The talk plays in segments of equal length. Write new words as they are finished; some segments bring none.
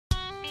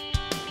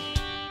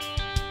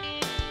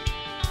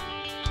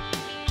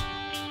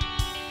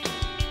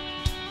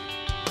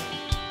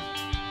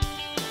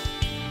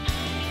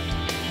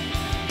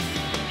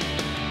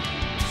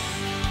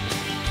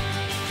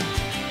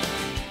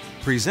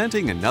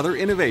Presenting another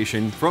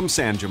innovation from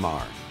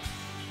Jamar.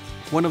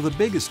 One of the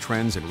biggest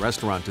trends in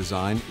restaurant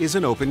design is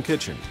an open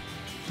kitchen.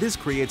 This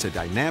creates a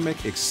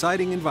dynamic,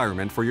 exciting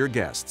environment for your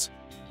guests,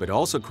 but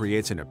also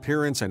creates an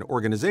appearance and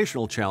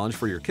organizational challenge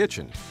for your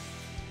kitchen.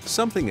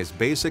 Something as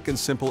basic and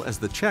simple as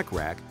the check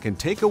rack can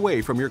take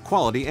away from your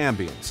quality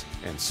ambience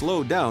and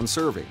slow down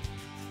serving.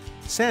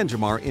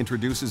 Jamar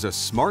introduces a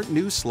smart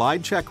new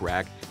slide check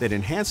rack that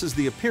enhances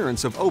the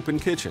appearance of open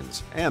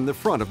kitchens and the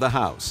front of the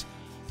house.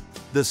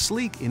 The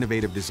sleek,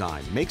 innovative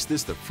design makes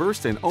this the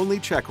first and only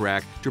check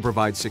rack to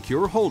provide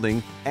secure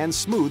holding and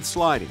smooth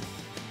sliding.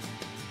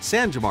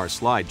 Jamar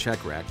Slide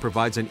Check Rack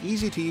provides an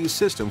easy-to-use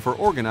system for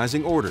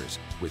organizing orders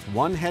with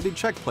one-headed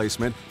check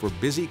placement for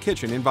busy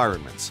kitchen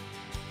environments.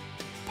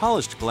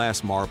 Polished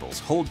glass marbles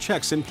hold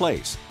checks in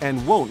place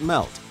and won't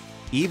melt,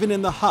 even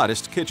in the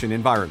hottest kitchen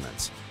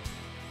environments.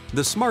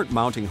 The smart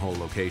mounting hole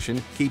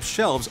location keeps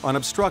shelves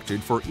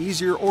unobstructed for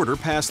easier order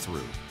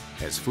pass-through.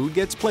 As food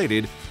gets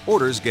plated,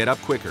 orders get up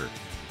quicker.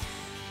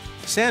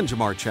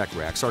 Jamar check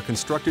racks are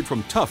constructed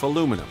from tough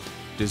aluminum,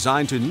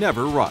 designed to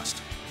never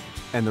rust.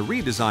 And the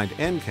redesigned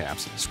end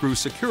caps screw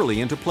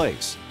securely into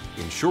place,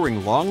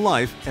 ensuring long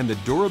life and the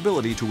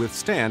durability to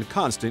withstand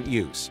constant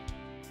use.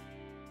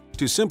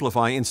 To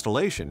simplify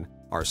installation,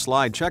 our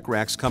slide check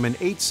racks come in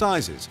 8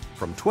 sizes,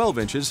 from 12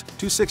 inches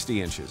to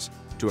 60 inches,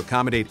 to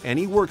accommodate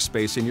any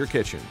workspace in your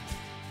kitchen.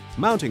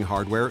 Mounting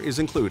hardware is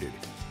included.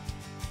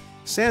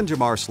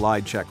 Jamar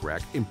Slide Check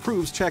Rack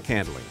improves check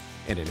handling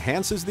and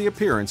enhances the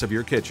appearance of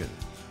your kitchen.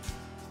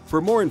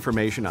 For more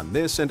information on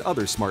this and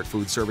other smart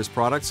food service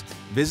products,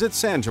 visit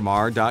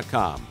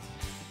sanjamar.com.